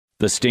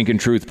The Stinkin'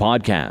 Truth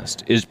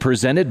podcast is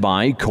presented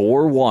by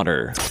Core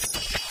Water.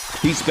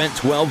 He spent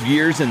 12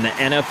 years in the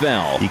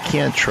NFL. You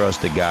can't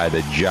trust a guy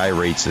that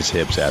gyrates his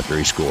hips after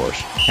he scores.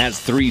 Has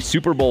 3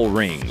 Super Bowl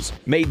rings,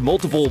 made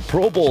multiple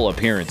Pro Bowl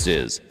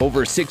appearances,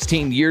 over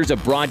 16 years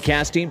of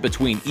broadcasting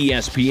between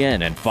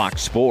ESPN and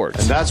Fox Sports.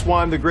 And that's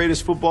why I'm the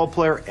greatest football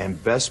player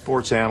and best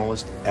sports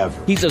analyst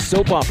ever. He's a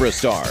soap opera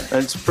star.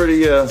 That's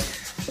pretty, I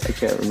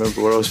can't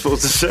remember what I was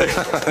supposed to say.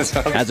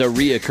 Has a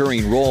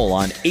reoccurring role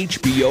on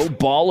HBO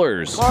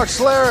Ballers. Mark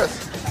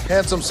Schlereth,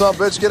 handsome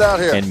sumbitch, get out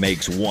here. And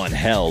makes one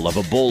hell of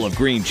a bowl of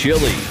green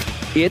chili.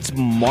 It's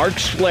Mark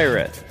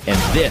Schlereth, and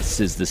this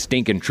is the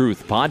Stinkin'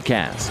 Truth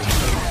podcast.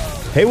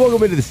 Hey,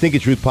 welcome into the Stinkin'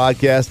 Truth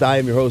podcast. I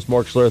am your host,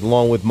 Mark Schlereth,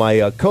 along with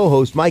my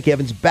co-host, Mike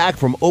Evans, back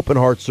from open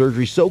heart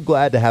surgery. So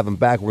glad to have him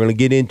back. We're going to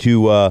get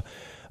into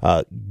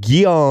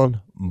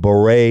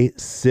Guillain-Barré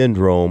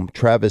syndrome.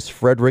 Travis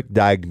Frederick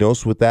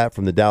diagnosed with that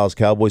from the Dallas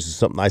Cowboys. Is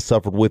something I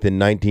suffered with in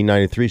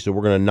 1993, so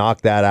we're going to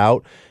knock that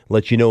out,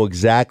 let you know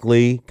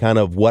exactly kind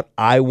of what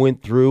I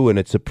went through, and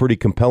it's a pretty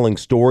compelling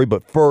story.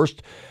 But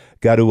first,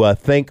 got to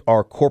thank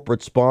our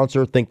corporate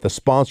sponsor, thank the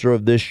sponsor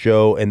of this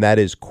show, and that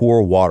is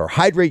Core Water.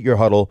 Hydrate your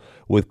huddle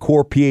with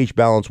Core pH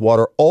balanced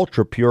water,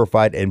 ultra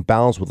purified and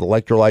balanced with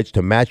electrolytes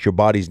to match your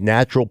body's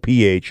natural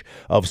pH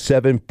of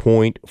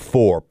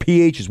 7.4.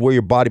 pH is where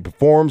your body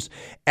performs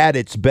at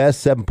its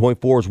best.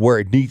 7.4 is where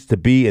it needs to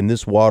be, and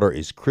this water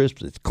is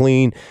crisp, it's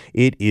clean,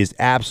 it is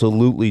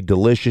absolutely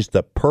delicious,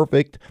 the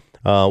perfect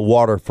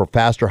water for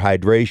faster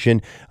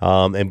hydration,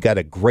 and got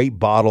a great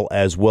bottle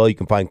as well. You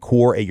can find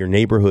Core at your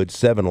neighborhood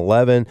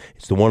 7-Eleven.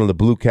 It's the one on the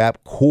blue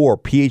cap. Core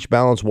pH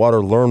balanced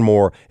water. Learn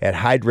more at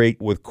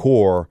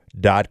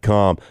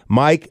hydratewithcore.com.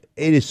 Mike,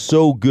 it is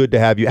so good to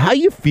have you. How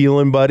you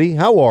feeling, buddy?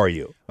 How are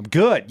you? I'm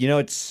good. You know,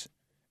 it's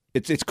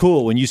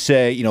cool when you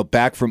say,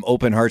 back from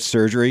open heart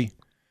surgery. I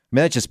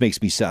mean, that just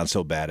makes me sound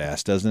so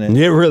badass, doesn't it?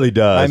 It really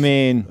does. I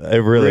mean,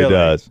 it really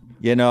does.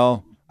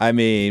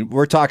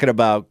 We're talking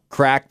about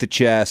crack the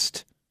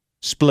chest,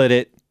 split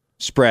it,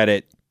 spread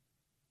it,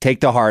 take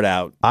the heart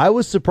out. I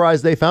was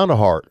surprised they found a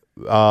heart.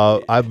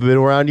 I've been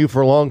around you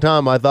for a long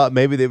time. I thought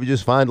maybe they would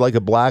just find like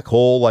a black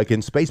hole like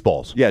in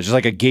Spaceballs. Yeah, just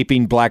like a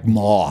gaping black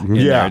maw in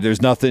there.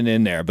 There's nothing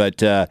in there.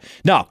 But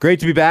no, great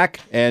to be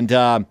back. And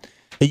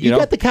you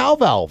got the cow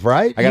valve,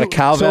 right? I got a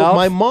cow valve. So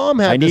my mom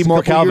had I need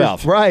more cow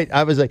valve. Right.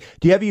 I was like,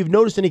 have you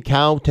noticed any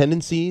cow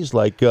tendencies?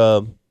 Like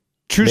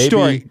True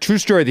story.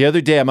 The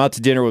other day, I'm out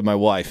to dinner with my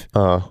wife,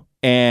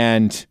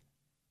 and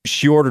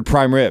she ordered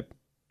prime rib.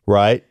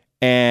 Right.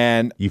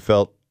 And you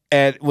felt...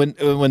 And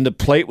when the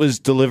plate was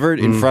delivered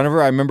in front of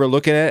her, I remember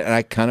looking at it, and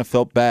I kind of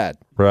felt bad.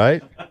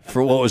 Right.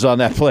 For what was on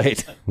that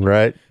plate.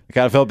 Right. I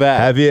kind of felt bad.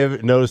 Have you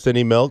ever noticed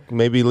any milk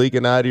maybe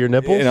leaking out of your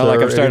nipples?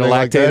 Like I'm starting to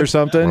lactate or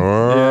something?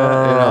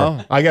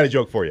 Yeah, I got a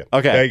joke for you.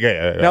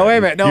 Okay. No, wait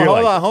a minute. No,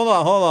 hold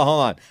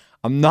on.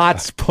 I'm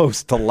not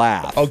supposed to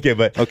laugh. Okay.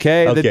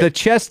 The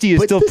chesty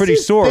is still pretty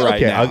sore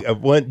right now.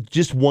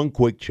 Just one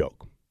quick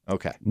joke.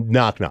 Okay.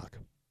 Knock, knock.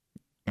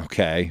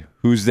 Okay.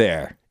 Who's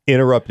there?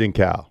 Interrupting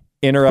cow.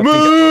 Interrupting.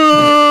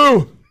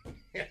 Moo!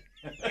 You're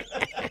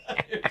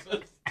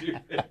so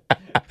stupid.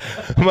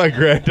 My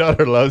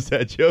granddaughter loves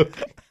that joke.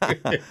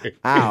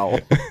 Ow,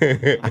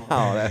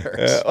 that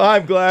hurts.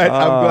 I'm glad.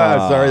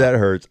 Sorry, that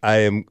hurts.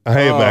 I'm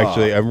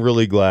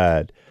really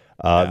glad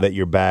that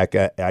you're back.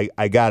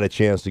 I got a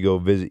chance to go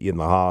visit you in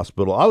the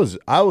hospital. I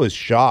was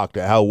shocked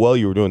at how well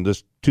you were doing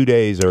this 2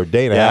 days or a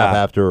day and a half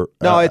after.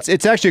 No,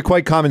 it's actually a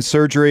quite common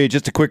surgery.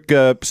 Just a quick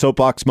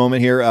soapbox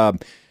moment here.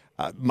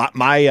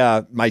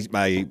 My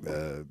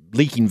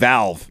leaking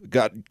valve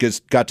got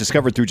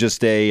discovered through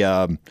just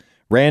a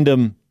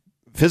random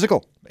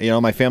physical.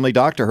 My family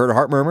doctor heard a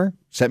heart murmur,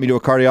 sent me to a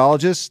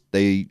cardiologist.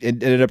 They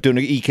ended up doing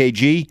an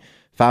EKG,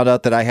 found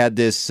out that I had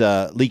this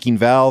leaking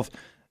valve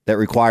that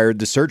required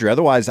the surgery.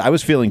 Otherwise, I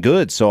was feeling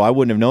good, so I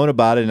wouldn't have known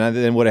about it, and I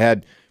then would have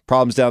had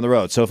problems down the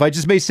road. So if I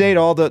just may say to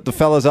all the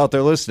fellas out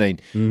there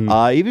listening,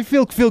 even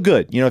feel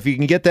good. If you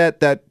can get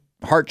that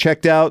heart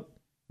checked out,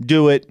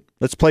 do it.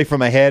 Let's play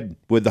from ahead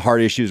with the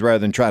heart issues rather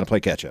than trying to play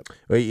catch up.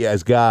 Well, yeah,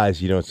 as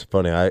guys, it's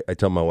funny. I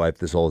tell my wife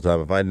this all the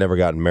time. If I'd never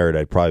gotten married,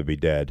 I'd probably be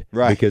dead.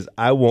 Right. Because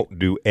I won't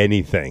do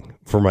anything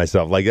for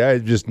myself. Like,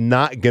 I'm just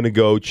not going to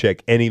go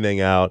check anything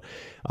out.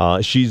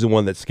 She's the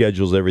one that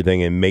schedules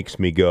everything and makes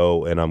me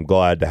go, and I'm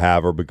glad to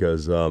have her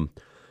because,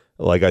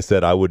 like I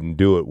said, I wouldn't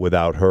do it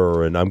without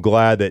her. And I'm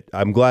glad that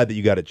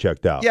you got it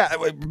checked out. Yeah.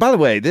 By the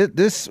way,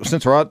 this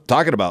since we're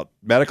talking about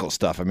medical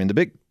stuff, I mean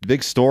the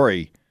big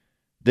story.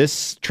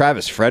 This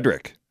Travis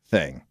Frederick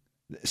thing.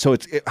 So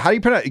how do you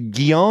pronounce it?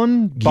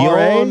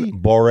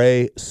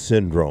 Guillain-Barré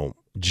syndrome.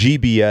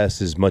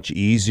 GBS is much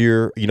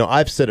easier.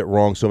 I've said it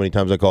wrong so many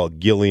times. I call it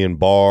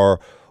Guillain-Barré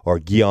or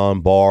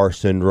Guillain-Barré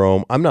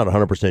syndrome. I'm not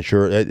 100%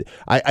 sure.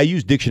 I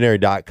use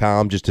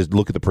dictionary.com just to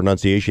look at the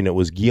pronunciation. It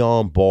was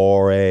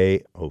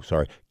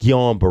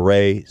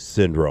Guillain-Barré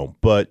syndrome,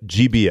 but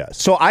GBS.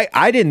 So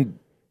I didn't,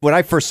 when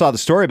I first saw the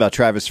story about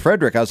Travis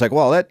Frederick, I was like,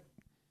 well,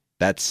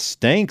 that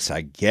stinks,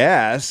 I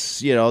guess,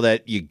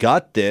 that you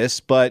got this,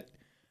 but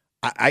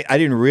I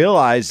didn't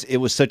realize it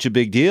was such a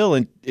big deal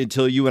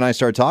until you and I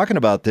started talking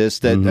about this.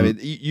 That I mean,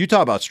 you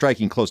talk about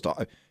striking close to.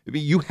 I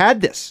mean, you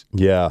had this.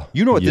 Yeah,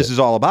 you know what this is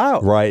all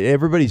about, right?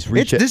 Everybody's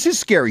reaching. This is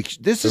scary.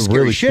 This is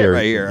really scary shit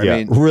right here. Yeah,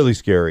 I mean, really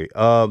scary.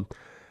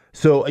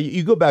 So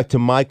you go back to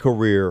my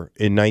career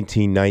in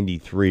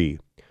 1993.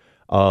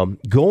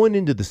 Going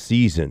into the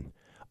season,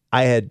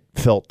 I had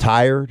felt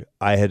tired.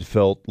 I had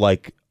felt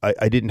like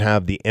I didn't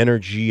have the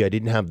energy. I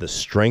didn't have the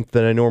strength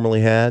that I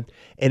normally had.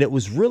 And it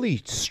was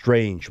really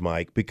strange,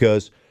 Mike,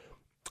 because,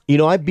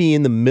 I'd be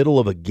in the middle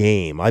of a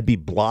game. I'd be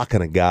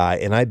blocking a guy,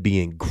 and I'd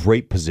be in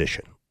great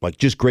position, like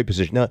just great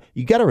position. Now,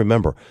 you got to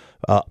remember,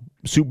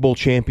 Super Bowl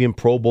champion,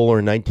 Pro Bowler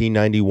in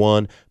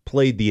 1991,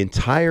 played the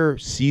entire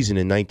season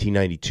in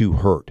 1992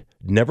 hurt.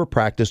 Never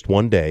practiced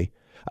one day.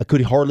 I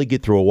could hardly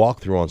get through a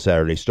walkthrough on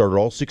Saturday. Started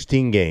all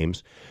 16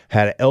 games,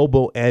 had an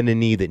elbow and a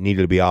knee that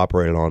needed to be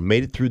operated on.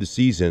 Made it through the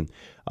season,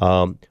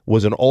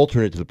 was an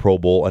alternate to the Pro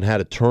Bowl, and had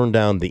to turn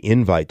down the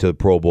invite to the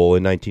Pro Bowl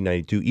in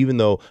 1992, even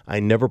though I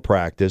never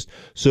practiced.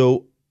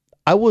 So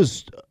I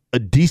was a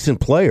decent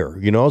player.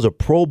 I was a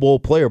Pro Bowl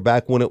player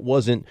back when it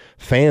wasn't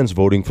fans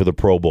voting for the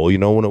Pro Bowl,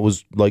 when it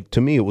was like,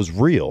 to me, it was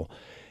real.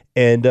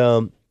 And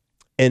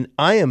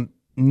I am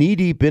knee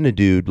deep in a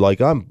dude, like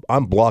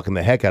I'm blocking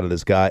the heck out of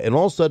this guy, and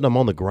all of a sudden I'm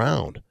on the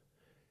ground.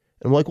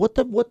 And I'm like, what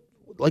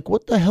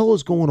the hell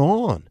is going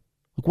on?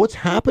 Like, what's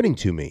happening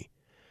to me?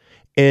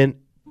 And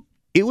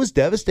it was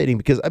devastating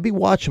because I'd be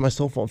watching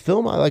myself on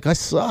film. I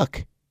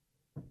suck.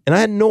 And I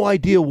had no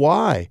idea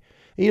why.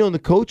 And, the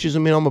coaches,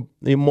 I'm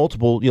a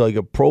multiple, like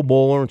a Pro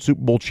Bowler and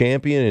Super Bowl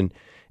champion.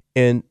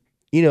 And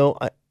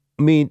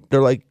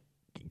they're like,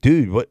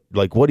 dude,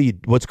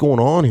 what's going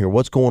on here?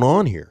 What's going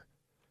on here?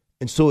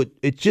 And so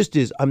it just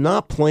is. I'm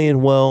not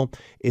playing well.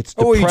 It's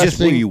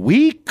depressing. Were you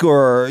weak,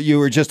 or you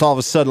were just all of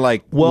a sudden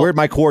like, where'd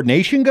my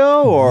coordination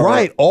go? Or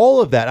right, all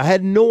of that. I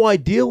had no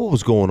idea what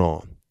was going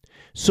on.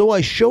 So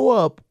I show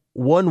up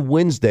one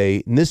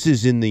Wednesday, and this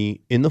is in the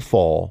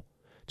fall.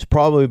 It's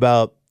probably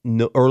about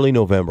early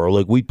November.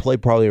 Like, we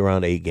played probably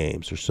around 8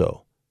 games or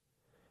so,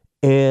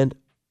 and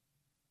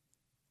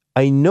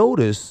I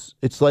notice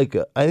it's like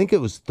I think it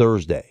was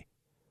Thursday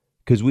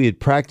because we had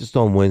practiced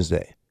on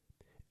Wednesday.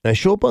 And I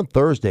show up on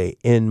Thursday,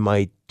 and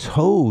my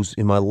toes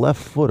in my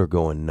left foot are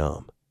going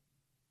numb.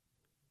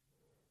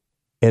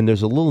 And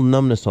there's a little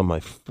numbness on my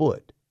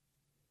foot.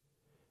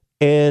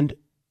 And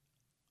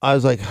I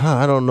was like,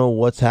 I don't know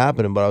what's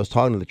happening, but I was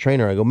talking to the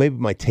trainer. I go, maybe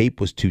my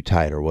tape was too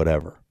tight or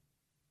whatever.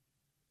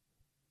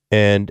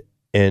 And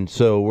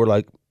so we're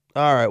like,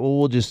 all right, well,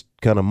 we'll just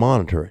kind of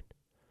monitor it.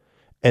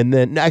 And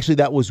then, actually,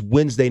 that was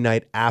Wednesday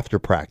night after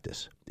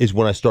practice is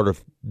when I started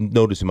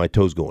noticing my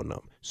toes going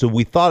numb. So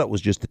we thought it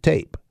was just the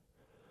tape.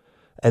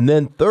 And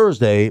then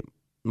Thursday,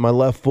 my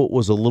left foot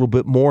was a little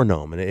bit more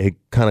numb, and it had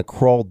kind of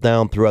crawled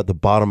down throughout the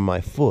bottom of my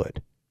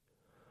foot.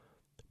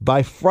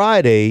 By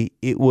Friday,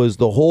 it was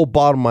the whole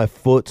bottom of my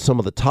foot, some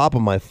of the top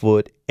of my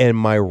foot, and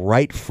my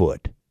right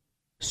foot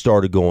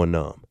started going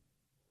numb.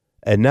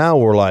 And now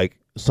we're like,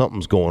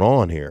 something's going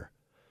on here.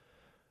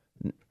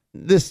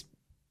 This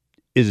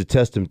is a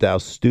testament to how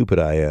stupid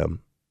I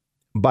am.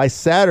 By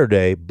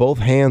Saturday, both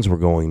hands were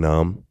going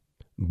numb.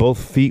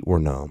 Both feet were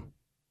numb.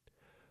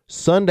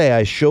 Sunday,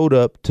 I showed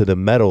up to the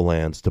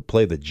Meadowlands to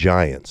play the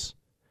Giants.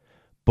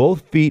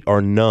 Both feet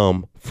are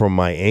numb from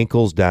my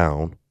ankles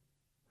down,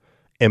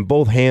 and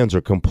both hands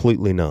are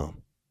completely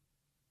numb.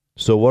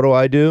 So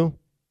what do?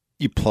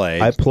 You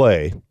play. I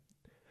play.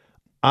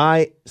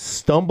 I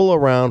stumble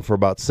around for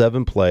about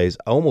 7 plays.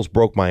 I almost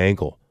broke my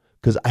ankle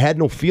because I had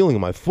no feeling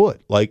in my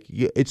foot. Like,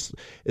 it's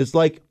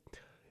like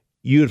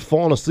you had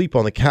fallen asleep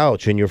on the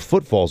couch and your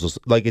foot falls,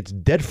 like it's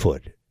dead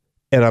foot.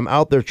 And I'm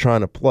out there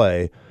trying to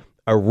play.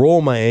 I roll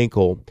my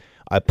ankle.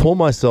 I pull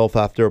myself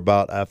after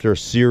a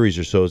series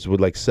or so. It's with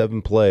like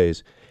 7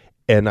 plays,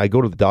 and I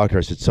go to the doctor.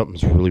 I said,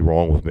 something's really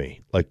wrong with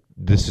me. Like,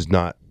 this is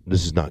not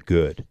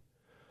good.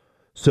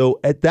 So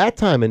at that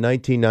time in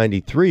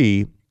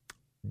 1993,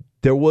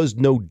 there was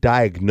no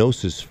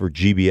diagnosis for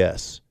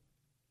GBS.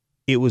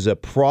 It was a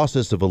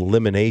process of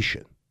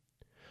elimination.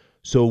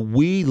 So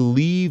we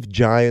leave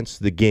Giants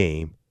the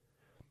game.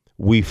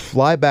 We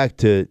fly back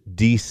to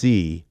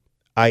D.C.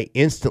 I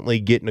instantly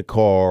get in a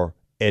car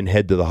and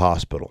head to the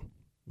hospital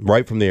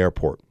right from the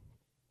airport.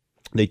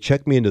 They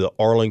checked me into the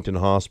Arlington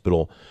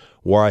Hospital,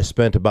 where I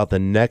spent about the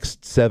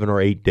next 7 or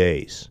 8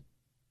 days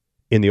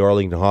in the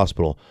Arlington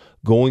Hospital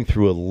going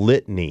through a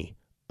litany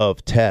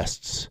of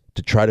tests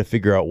to try to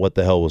figure out what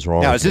the hell was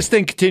wrong. Now, is this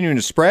thing continuing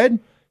to spread?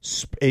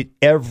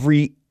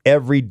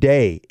 Every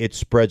day it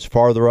spreads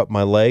farther up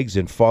my legs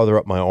and farther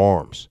up my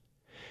arms.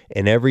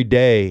 And every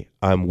day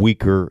I'm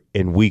weaker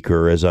and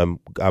weaker as I'm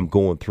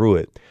going through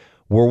it.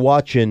 We're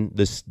watching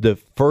this the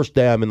first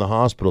day I'm in the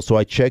hospital, so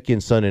I check in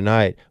Sunday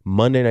night.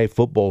 Monday Night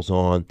Football's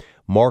on.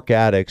 Mark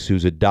Addix,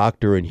 who's a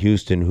doctor in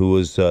Houston, who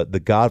was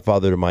the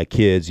godfather to my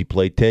kids. He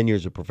played 10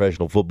 years of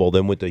professional football,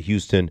 then went to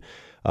Houston,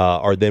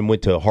 then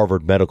went to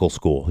Harvard Medical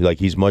School. Like,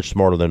 he's much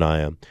smarter than I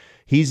am.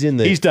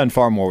 He's done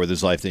far more with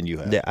his life than you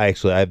have.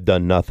 Actually, I've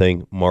done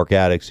nothing. Mark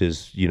Addix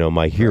is,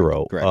 my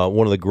hero. Right.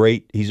 One of the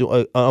great. He's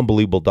an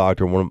unbelievable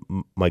doctor. One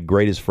of my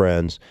greatest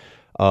friends.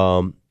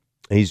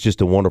 He's just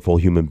a wonderful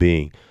human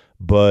being.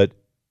 But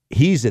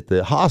he's at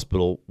the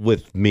hospital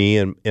with me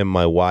and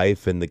my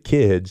wife and the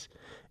kids,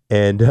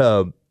 and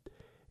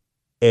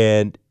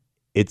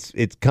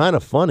it's kind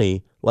of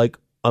funny. Like,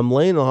 I'm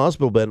laying in the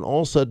hospital bed, and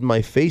all of a sudden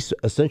my face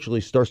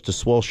essentially starts to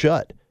swell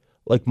shut.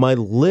 Like, my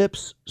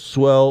lips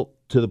swell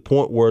to the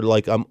point where,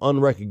 like, I'm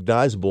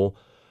unrecognizable.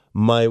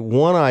 My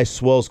one eye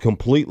swells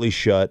completely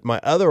shut. My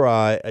other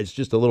eye is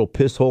just a little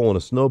piss hole in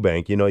a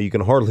snowbank. You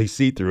can hardly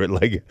see through it.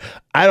 Like,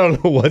 I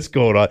don't know what's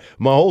going on.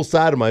 My whole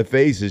side of my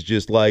face is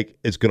just like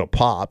it's going to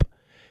pop.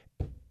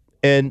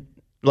 And,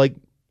 like...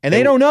 And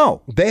they don't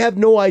know. They have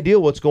no idea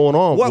what's going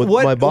on with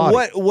my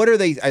body. What are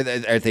they?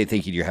 Are they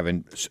thinking you're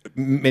having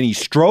many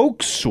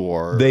strokes,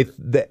 or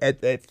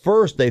at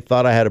first they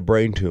thought I had a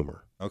brain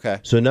tumor. Okay.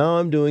 So now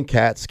I'm doing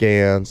CAT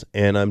scans,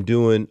 and I'm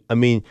doing,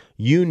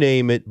 you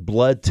name it,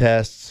 blood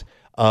tests.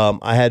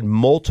 I had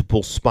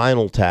multiple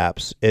spinal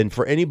taps, and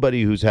for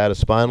anybody who's had a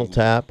spinal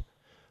tap,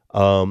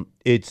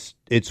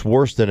 it's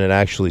worse than it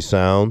actually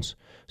sounds.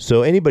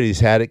 So anybody who's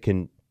had it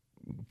can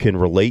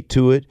relate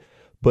to it,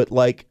 but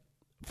like.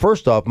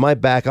 First off, my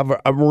back, I'm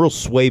a real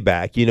sway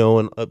back,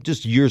 and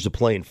just years of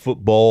playing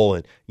football,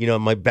 and,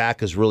 my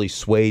back is really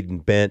swayed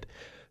and bent.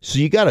 So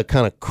you got to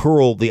kind of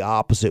curl the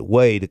opposite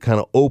way to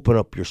kind of open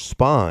up your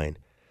spine.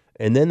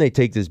 And then they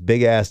take this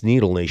big-ass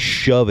needle and they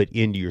shove it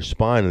into your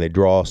spine, and they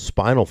draw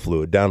spinal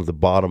fluid down to the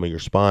bottom of your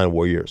spine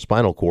where your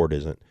spinal cord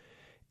isn't.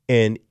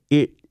 And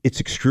it's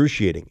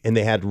excruciating. And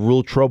they had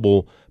real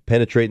trouble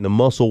penetrating the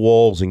muscle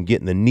walls and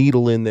getting the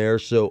needle in there.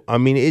 So,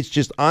 it's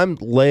just, I'm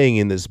laying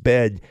in this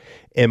bed,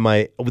 and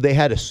I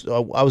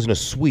was in a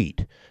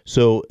suite.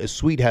 So a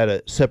suite had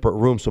a separate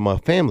room so my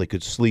family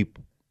could sleep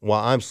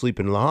while I'm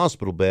sleeping in the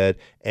hospital bed,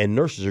 and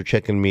nurses are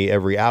checking me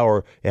every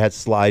hour. It had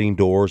sliding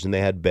doors, and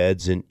they had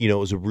beds, and, it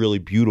was a really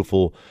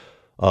beautiful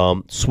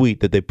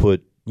suite that they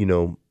put,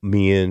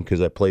 me in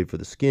because I played for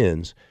the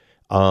Skins.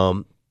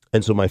 And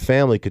so my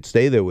family could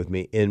stay there with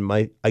me, and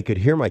I could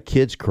hear my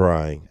kids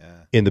crying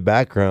in the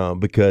background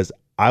because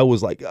I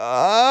was like,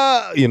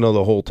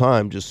 the whole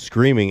time just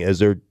screaming as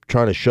they're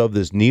trying to shove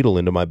this needle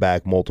into my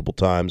back multiple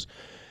times.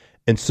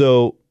 And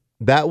so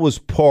that was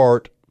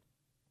part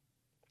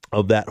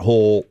of that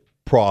whole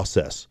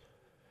process.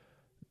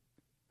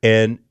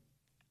 And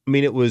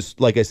it was,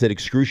 like I said,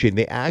 excruciating.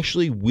 They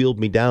actually wheeled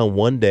me down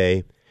one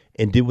day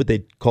and did what they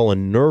call a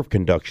nerve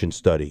conduction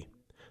study.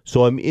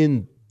 So I'm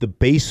in the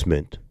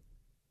basement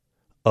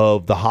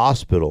of the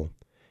hospital,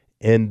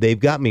 and they've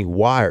got me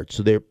wired.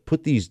 So they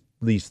put these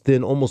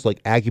thin, almost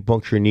like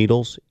acupuncture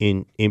needles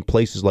in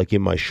places like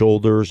in my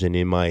shoulders and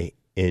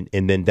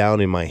and then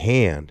down in my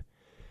hand.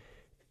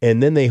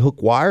 And then they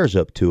hook wires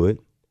up to it,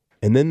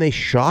 and then they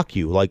shock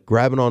you like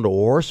grabbing onto a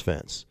horse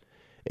fence.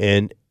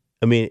 And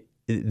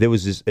there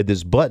was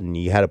this button.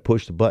 You had to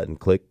push the button,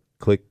 click,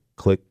 click,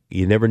 click.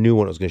 You never knew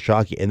when it was going to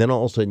shock you. And then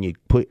all of a sudden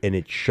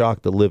it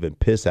shocked the living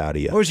piss out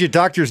of you. What was your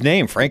doctor's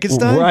name?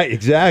 Frankenstein? Right,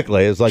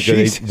 exactly. It's like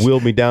Jesus. They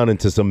wheeled me down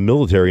into some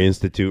military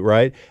institute,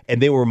 right?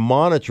 And they were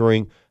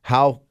monitoring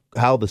how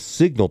the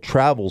signal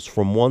travels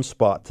from one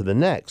spot to the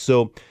next.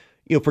 So,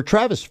 for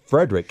Travis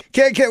Frederick.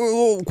 Quick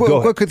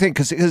thing,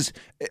 because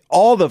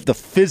all the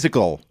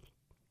physical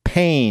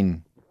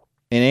pain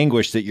and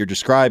anguish that you're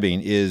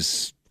describing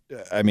is,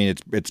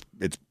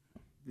 it's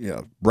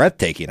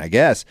breathtaking, I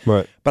guess.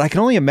 Right. But I can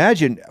only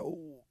imagine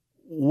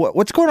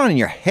what's going on in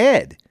your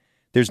head.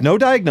 There's no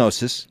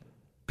diagnosis.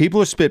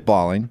 People are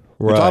spitballing.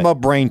 We're talking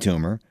about brain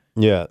tumor.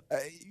 Yeah.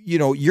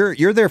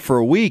 You're there for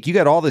a week. You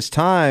got all this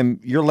time.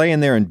 You're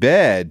laying there in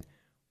bed.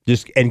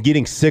 And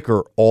getting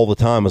sicker all the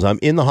time. As I'm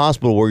in the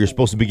hospital where you're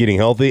supposed to be getting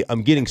healthy,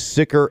 I'm getting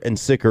sicker and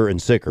sicker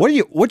and sicker.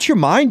 What's your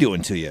mind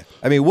doing to you?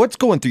 What's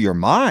going through your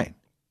mind?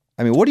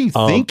 What are you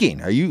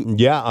thinking? Are you?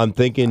 Yeah, I'm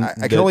thinking.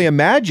 I can only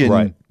imagine.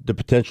 Right. The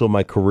potential of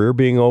my career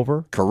being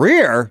over.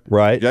 Career?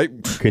 Right.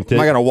 Am I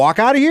going to walk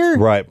out of here?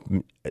 Right.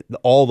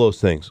 All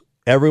those things.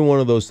 Every one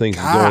of those things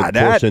is going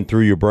coursing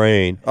through your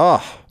brain.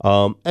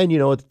 Oh. And,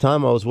 at the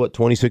time I was,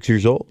 26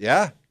 years old?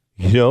 Yeah.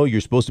 You're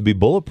supposed to be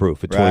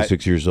bulletproof at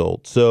 26 years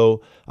old.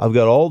 So I've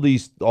got all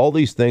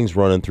these things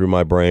running through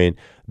my brain.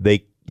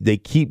 They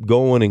keep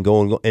going and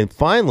going. And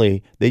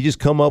finally, they just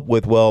come up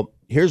with,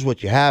 here's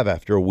what you have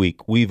after a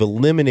week. We've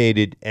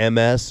eliminated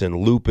MS and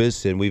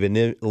lupus, and we've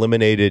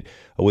eliminated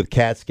with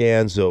CAT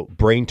scans, so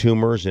brain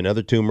tumors and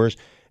other tumors.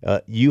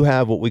 You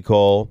have what we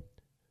call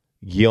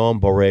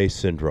Guillain-Barré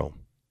syndrome.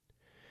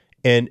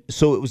 And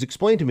so it was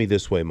explained to me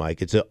this way,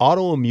 Mike. It's an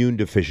autoimmune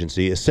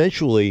deficiency.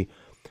 Essentially,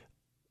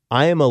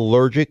 I am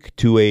allergic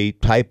to a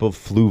type of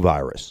flu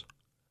virus.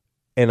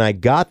 And I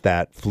got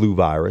that flu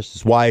virus.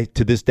 That's why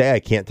to this day I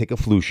can't take a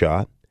flu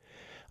shot.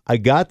 I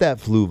got that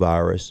flu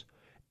virus,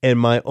 and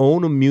my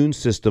own immune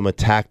system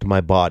attacked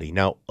my body.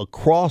 Now,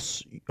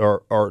 across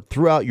or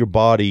throughout your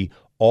body,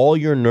 all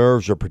your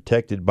nerves are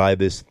protected by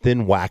this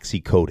thin, waxy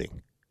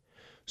coating.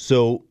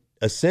 So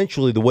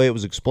essentially the way it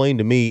was explained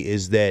to me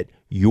is that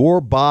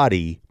your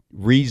body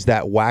reads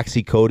that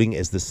waxy coating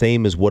as the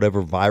same as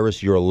whatever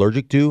virus you're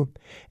allergic to,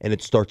 and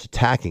it starts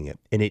attacking it,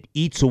 and it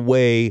eats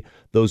away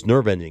those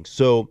nerve endings.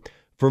 So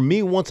for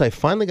me, once I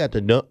finally got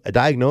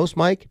diagnosed,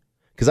 Mike,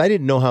 because I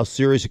didn't know how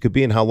serious it could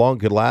be and how long it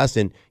could last,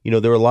 and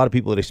there were a lot of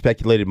people that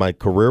speculated my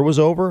career was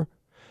over,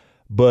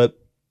 but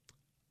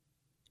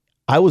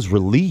I was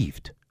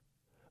relieved.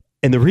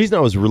 And the reason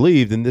I was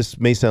relieved, and this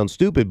may sound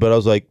stupid, but I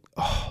was like,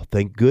 oh,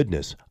 thank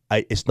goodness.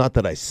 It's not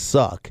that I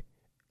suck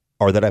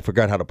or that I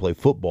forgot how to play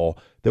football.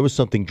 There was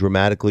something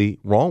dramatically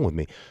wrong with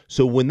me.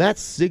 So when that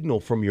signal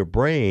from your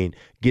brain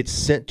gets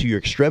sent to your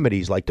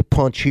extremities, like to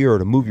punch here or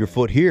to move your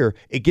foot here,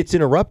 it gets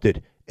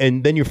interrupted,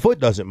 and then your foot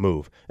doesn't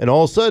move. And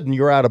all of a sudden,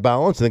 you're out of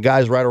balance, and the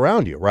guy's right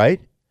around you,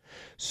 right?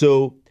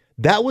 So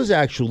that was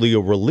actually a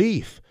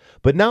relief.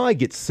 But now I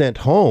get sent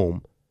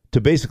home to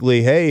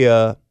basically, hey,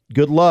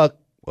 good luck.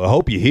 I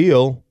hope you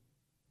heal.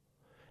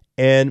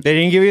 And They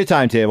didn't give you a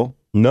timetable.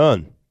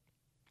 none.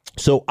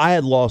 So I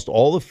had lost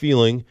all the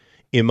feeling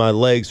in my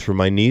legs from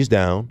my knees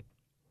down,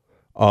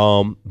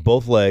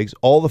 both legs,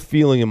 all the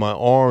feeling in my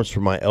arms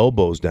from my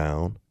elbows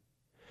down.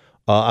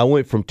 I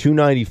went from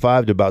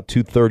 295 to about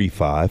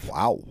 235.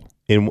 Wow.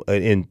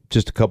 In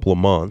just a couple of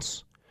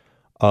months.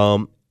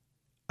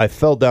 I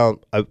fell down.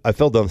 I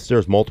fell down the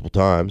stairs multiple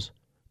times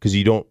because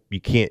you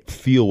can't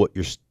feel what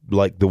you're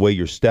like the way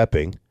you're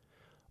stepping.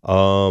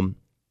 I'll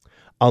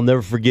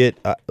never forget.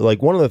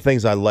 Like one of the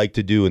things I like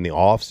to do in the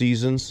off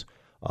seasons,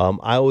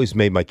 I always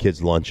made my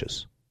kids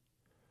lunches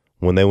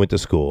when they went to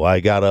school. I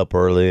got up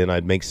early and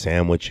I'd make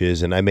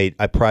sandwiches, and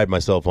I pride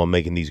myself on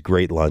making these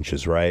great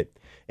lunches, right?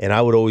 And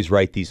I would always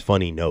write these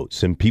funny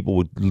notes, and people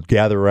would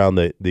gather around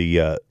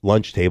the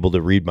lunch table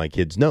to read my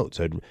kids' notes.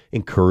 I'd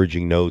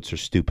encouraging notes or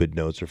stupid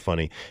notes or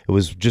funny. It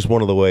was just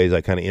one of the ways I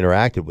kind of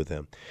interacted with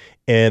them.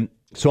 And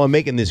so I'm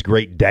making this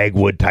great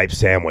Dagwood type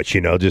sandwich,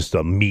 just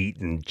a meat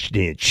and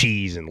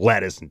cheese and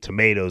lettuce and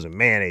tomatoes and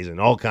mayonnaise and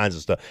all kinds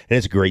of stuff. And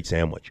it's a great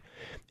sandwich.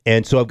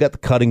 And so I've got the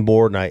cutting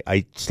board, and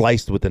I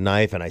sliced with the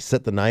knife, and I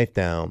set the knife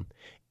down,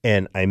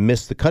 and I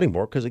missed the cutting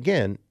board because,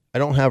 again, I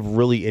don't have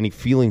really any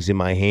feelings in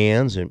my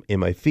hands and in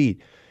my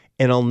feet.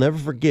 And I'll never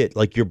forget,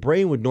 like your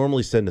brain would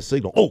normally send a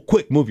signal, oh,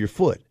 quick, move your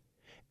foot.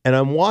 And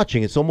I'm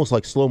watching, it's almost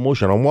like slow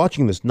motion. I'm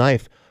watching this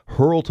knife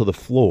hurl to the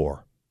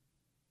floor.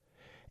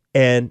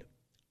 And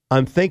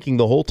I'm thinking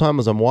the whole time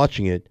as I'm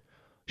watching it,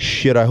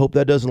 shit, I hope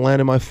that doesn't land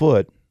in my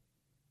foot.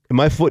 And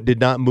my foot did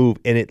not move.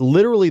 And it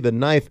literally, the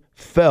knife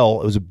fell.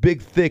 It was a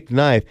big, thick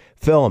knife,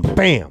 fell and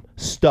bam,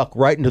 stuck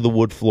right into the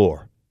wood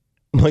floor.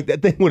 Like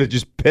that thing would have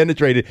just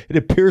penetrated. It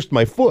had pierced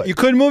my foot. You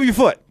couldn't move your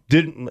foot.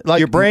 Didn't like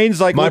your brain's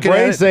like my looking at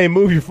brain's it. saying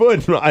move your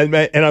foot,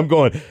 and I'm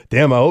going,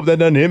 damn. I hope that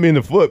doesn't hit me in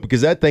the foot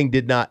because that thing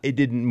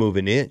didn't move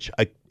an inch.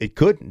 It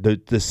couldn't.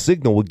 The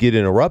signal would get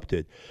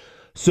interrupted.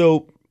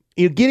 So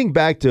getting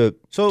back to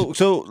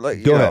So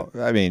like go ahead.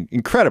 I mean,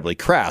 incredibly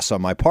crass on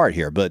my part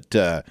here, but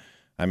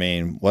I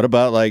mean, what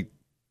about like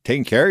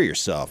taking care of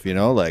yourself?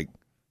 Like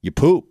you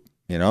poop.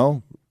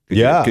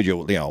 Could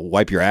you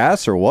wipe your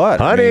ass or what?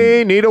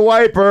 Honey, need a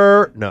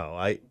wiper.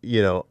 No,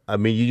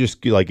 you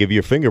just like if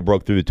your finger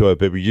broke through the toilet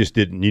paper, you just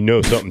didn't,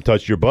 something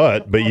touched your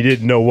butt, but you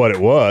didn't know what it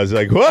was.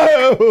 Like,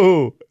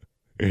 whoa.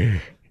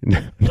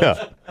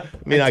 No.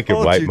 I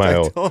could wipe my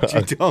own.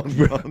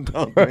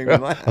 Don't make me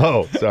laugh.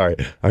 Oh, sorry.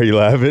 Are you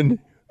laughing?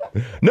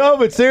 No,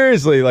 but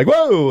seriously, like,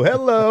 whoa,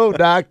 hello,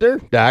 doctor.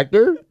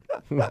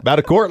 About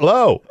a quart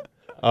low.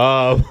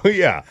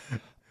 Yeah.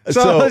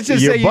 So let's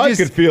just your say butt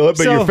could feel it,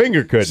 but your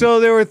finger couldn't.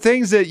 So there were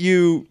things that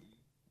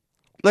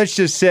let's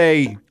just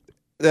say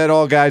that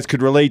all guys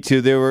could relate to.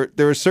 There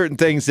were certain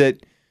things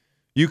that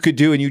you could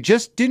do, and you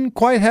just didn't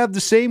quite have the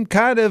same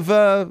kind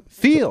of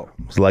feel.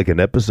 It's like an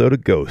episode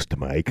of Ghost,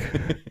 Mike.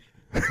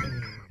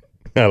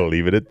 I'll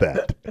leave it at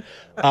that.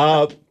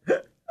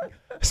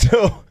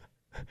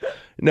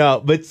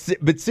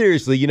 But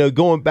seriously,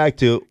 going back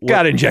to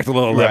got to inject a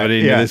little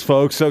levity into this,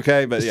 folks.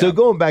 Okay, but so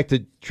going back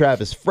to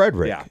Travis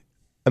Frederick. Yeah.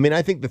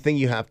 I think the thing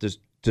you have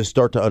to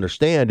start to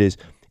understand is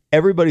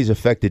everybody's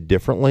affected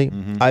differently.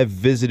 Mm-hmm. I've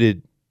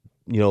visited,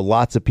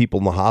 lots of people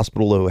in the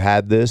hospital who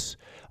had this.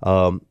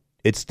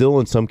 It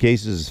still, in some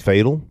cases, is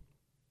fatal.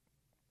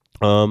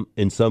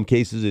 In some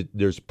cases,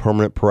 there's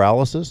permanent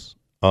paralysis.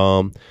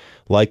 Some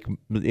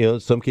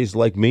cases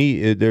like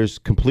me, there's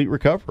complete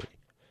recovery.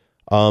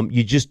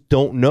 You just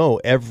don't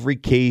know. Every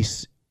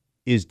case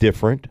is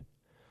different.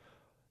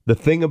 The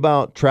thing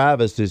about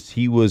Travis is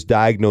he was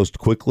diagnosed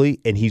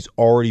quickly and he's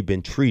already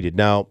been treated.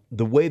 Now,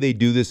 the way they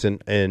do this,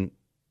 and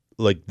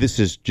like this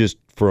is just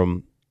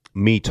from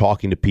me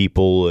talking to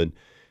people,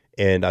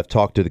 and I've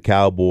talked to the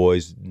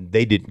Cowboys.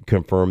 They didn't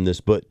confirm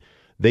this, but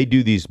they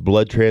do these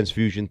blood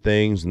transfusion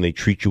things and they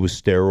treat you with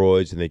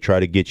steroids and they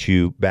try to get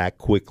you back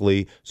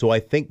quickly. So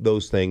I think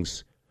those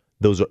things,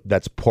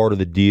 that's part of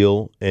the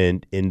deal,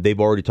 and they've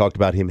already talked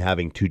about him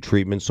having 2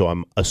 treatments, so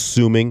I'm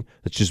assuming,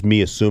 that's just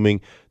me assuming,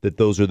 that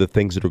those are the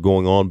things that are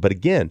going on. But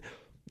again,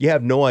 you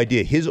have no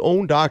idea. His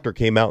own doctor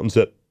came out and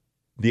said,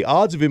 the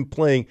odds of him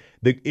playing,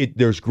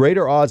 there's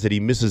greater odds that he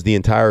misses the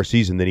entire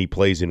season than he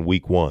plays in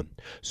week 1.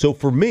 So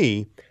for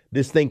me,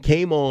 this thing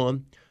came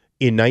on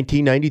in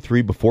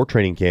 1993 before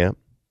training camp.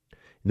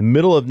 In the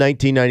middle of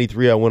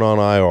 1993, I went on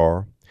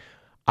IR.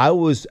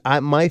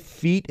 My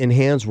feet and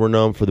hands were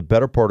numb for the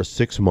better part of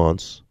 6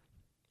 months.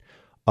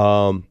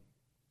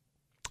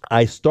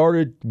 I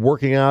started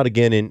working out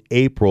again in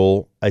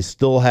April. I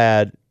still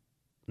had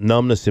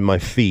numbness in my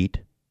feet.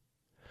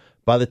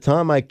 By the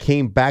time I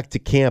came back to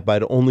camp,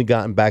 I'd only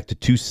gotten back to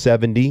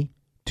 270,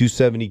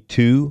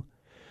 272.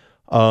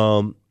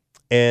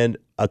 And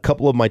a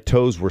couple of my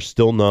toes were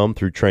still numb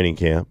through training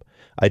camp.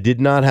 I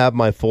did not have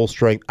my full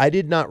strength. I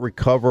did not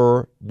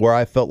recover where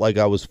I felt like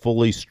I was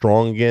fully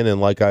strong again and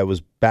like I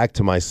was back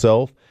to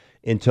myself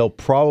until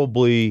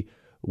probably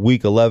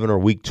week 11 or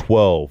week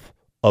 12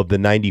 of the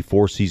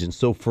 94 season.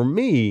 So for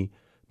me,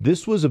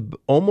 this was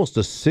almost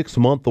a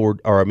 6-month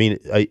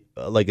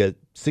like a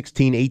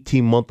 16,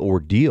 18-month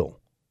ordeal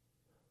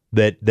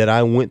that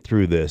I went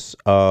through this.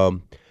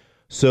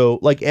 So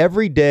like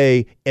every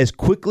day, as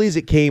quickly as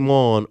it came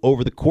on,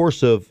 over the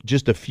course of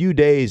just a few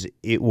days,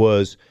 it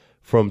was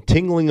from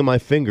tingling in my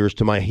fingers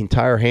to my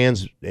entire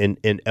hands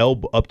and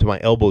elbow up to my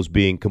elbows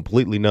being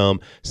completely numb.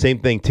 Same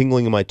thing,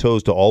 tingling in my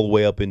toes to all the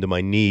way up into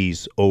my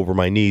knees, over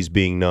my knees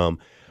being numb.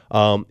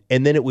 And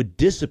then it would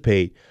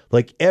dissipate.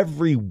 Like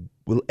every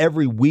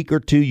week or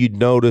two, you'd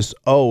notice,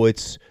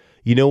 it's,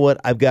 you know what,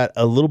 I've got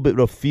a little bit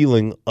of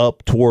feeling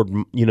up toward,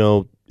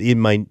 in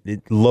my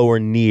lower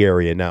knee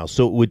area now.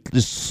 So it would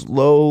just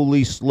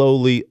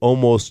slowly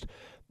almost,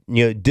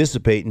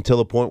 dissipate until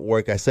the point where,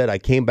 like I said, I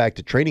came back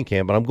to training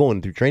camp, and I'm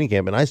going through training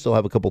camp, and I still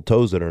have a couple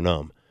toes that are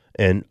numb,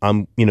 and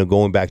I'm,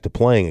 going back to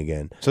playing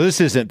again. So this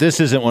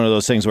isn't one of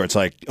those things where it's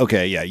like,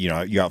 okay, yeah,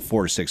 you got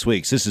 4 to 6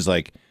 weeks. This is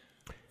like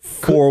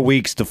 4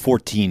 weeks to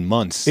 14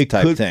 months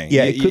type thing.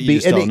 Yeah, it could be. You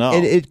just don't know.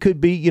 And it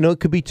could be, it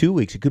could be 2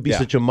 weeks. It could be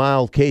such a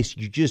mild case.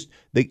 You just,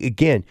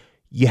 again,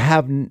 you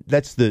have,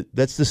 that's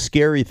the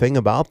scary thing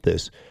about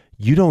this.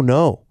 You don't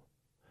know.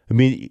 I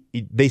mean,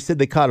 they said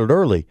they caught it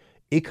early.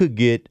 It could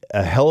get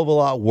a hell of a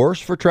lot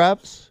worse for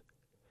Travis,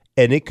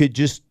 and it could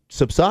just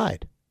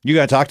subside. You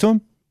got to talk to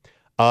him?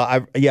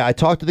 I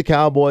talked to the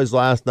Cowboys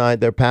last night.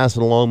 They're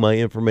passing along my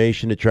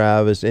information to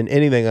Travis, and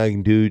anything I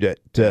can do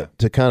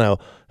to kind of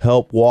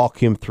help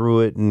walk him through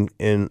it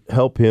and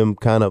help him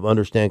kind of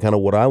understand kind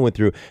of what I went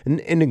through and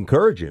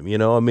encourage him.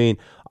 I mean,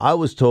 I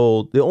was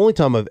told the only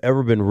time I've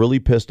ever been really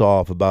pissed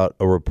off about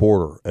a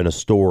reporter and a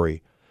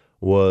story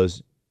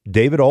was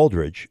David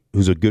Aldridge,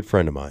 who's a good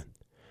friend of mine.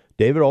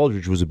 David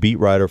Aldridge was a beat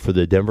writer for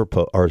the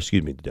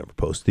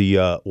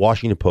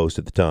Washington Post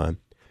at the time,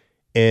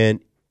 and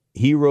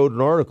he wrote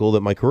an article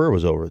that my career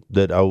was over,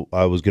 that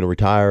I was going to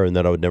retire and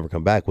that I would never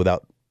come back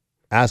without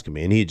asking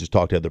me. And he had just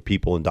talked to other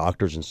people and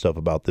doctors and stuff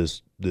about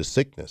this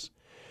sickness.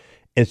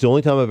 And it's the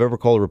only time I've ever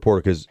called a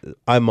reporter, because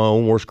I'm my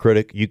own worst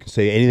critic. You can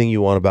say anything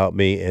you want about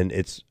me, and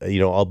it's,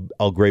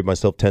 I'll grade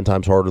myself 10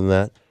 times harder than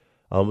that.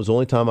 It was the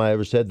only time I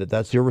ever said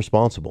that's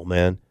irresponsible,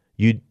 man.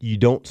 You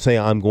don't say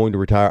I'm going to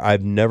retire.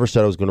 I've never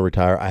said I was going to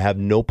retire. I have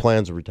no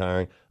plans of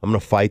retiring. I'm going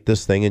to fight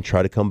this thing and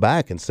try to come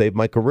back and save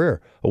my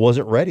career. I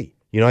wasn't ready.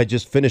 I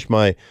just finished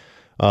my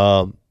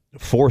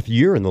 4th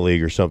year in the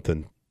league or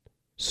something.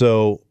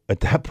 So at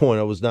that point,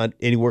 I was not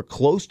anywhere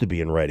close to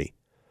being ready.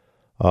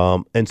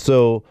 And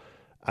so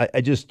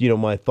I just,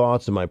 my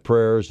thoughts and my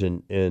prayers,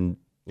 and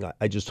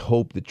I just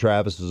hope that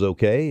Travis is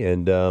okay,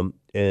 and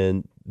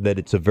that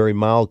it's a very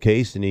mild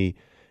case, and he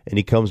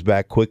comes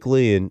back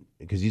quickly, and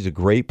because he's a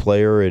great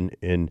player,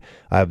 and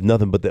I have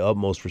nothing but the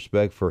utmost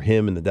respect for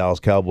him and the Dallas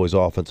Cowboys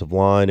offensive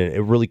line, and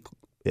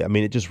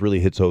it just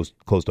really hits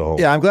close to home.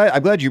 Yeah, I'm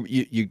glad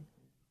you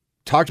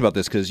talked about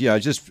this, because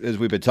just as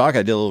we've been talking,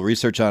 I did a little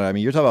research on it. I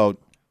mean, you're talking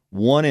about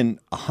 1 in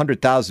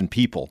 100,000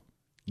 people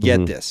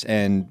get this,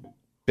 and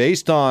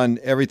based on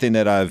everything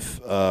that I've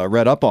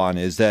read up on,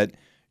 is that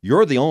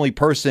you're the only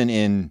person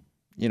in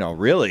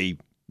really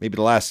maybe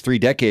the last 3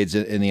 decades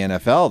in the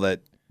NFL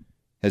that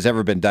has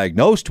ever been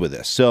diagnosed with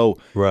this. So,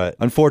 right.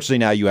 Unfortunately,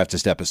 now you have to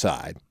step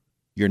aside.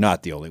 You're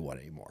not the only one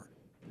anymore.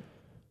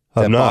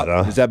 I'm not.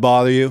 Does that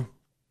bother you?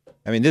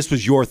 I mean, this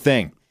was your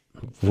thing.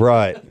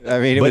 Right. I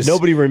mean, but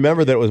nobody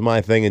remembered that it was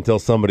my thing until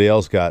somebody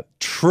else got.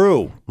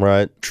 True.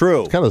 Right.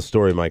 True. It's kind of the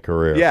story of my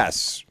career.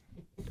 Yes.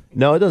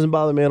 No, it doesn't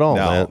bother me at all,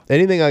 man.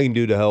 Anything I can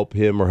do to help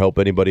him or help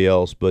anybody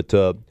else. But,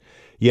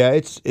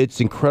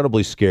 it's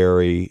incredibly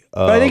scary.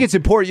 But I think it's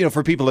important,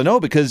 for people to know,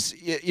 because,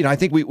 I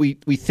think we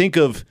think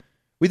of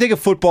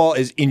football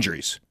as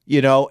injuries,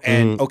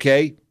 and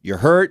okay, you're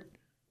hurt.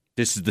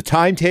 This is the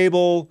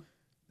timetable.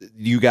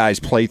 You guys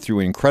play through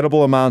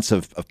incredible amounts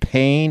of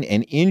pain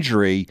and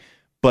injury,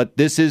 but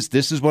this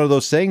is one of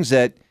those things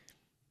that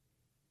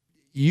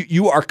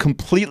you are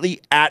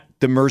completely at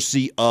the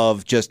mercy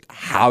of just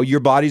how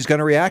your body's going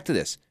to react to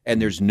this. And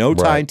there's no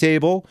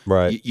timetable.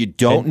 Right. You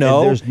don't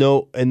know.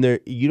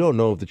 You don't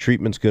know if the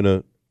treatment's going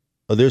to.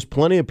 There's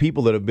plenty of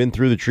people that have been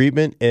through the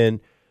treatment and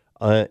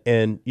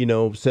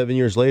 7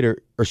 years later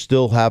or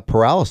still have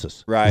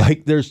paralysis. Right.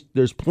 Like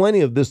there's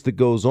plenty of this that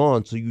goes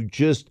on. So you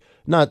just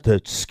not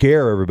to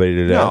scare everybody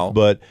to death, No.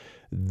 but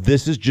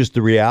this is just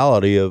the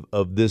reality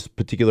of this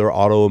particular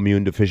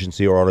autoimmune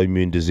deficiency or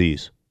autoimmune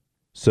disease.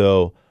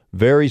 So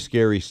very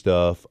scary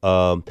stuff.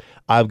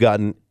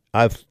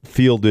 I've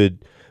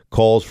fielded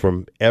calls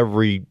from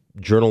every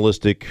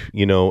journalistic,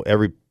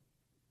 every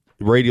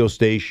radio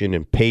station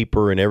and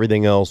paper and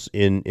everything else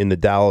in the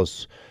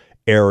Dallas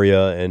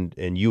area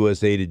and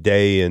USA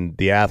Today and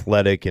The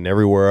Athletic and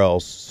everywhere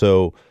else.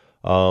 So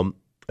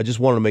I just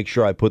wanted to make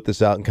sure I put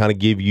this out and kind of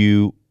give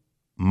you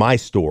my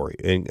story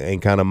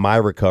and kind of my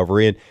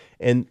recovery.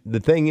 And the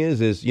thing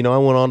is I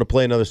went on to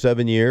play another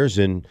 7 years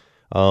and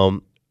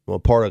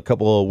part of a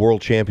couple of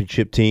world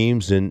championship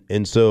teams.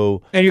 And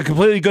so. And you're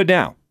completely good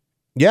now.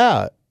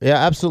 Yeah,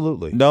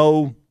 absolutely.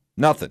 No,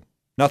 nothing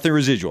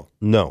residual.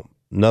 No,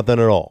 nothing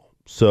at all.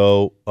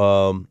 So,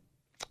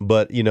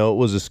 but it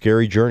was a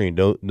scary journey,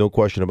 no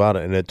question about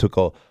it. And it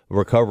took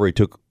recovery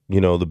took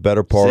the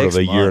better part of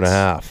a year and a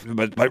half.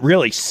 But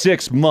really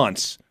 6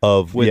 months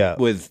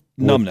with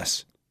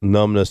numbness, in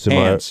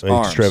hands, my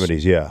arms.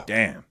 extremities. Yeah,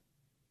 damn.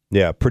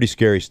 Yeah, pretty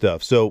scary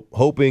stuff. So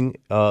hoping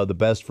the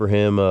best for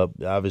him.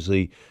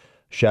 Obviously,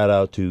 shout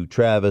out to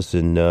Travis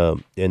and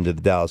to the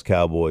Dallas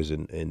Cowboys,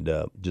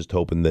 and just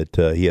hoping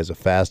that he has a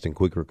fast and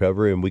quick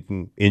recovery, and we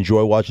can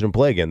enjoy watching him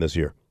play again this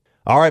year.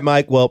 All right,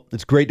 Mike. Well,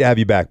 it's great to have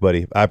you back,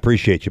 buddy. I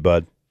appreciate you,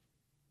 bud.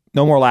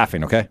 No more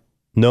laughing, okay?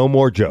 No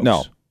more jokes.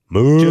 No.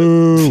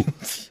 Moo.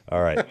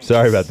 All right.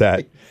 Sorry about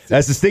that.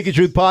 That's the Stinky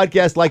Truth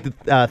Podcast. I'd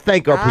like to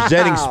thank our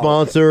presenting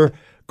sponsor,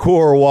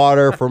 Core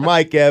Water. For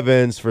Mike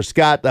Evans, for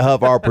Scott the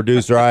Huff, our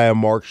producer, I am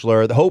Mark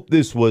Schlereth. I hope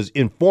this was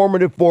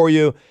informative for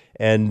you.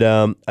 And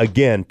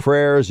again,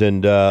 prayers,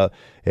 and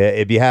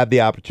if you have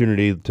the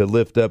opportunity to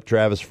lift up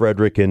Travis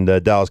Frederick and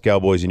Dallas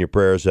Cowboys in your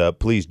prayers,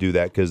 please do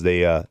that because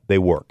they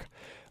work.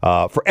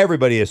 For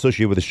everybody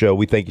associated with the show,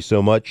 we thank you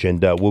so much,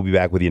 and we'll be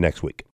back with you next week.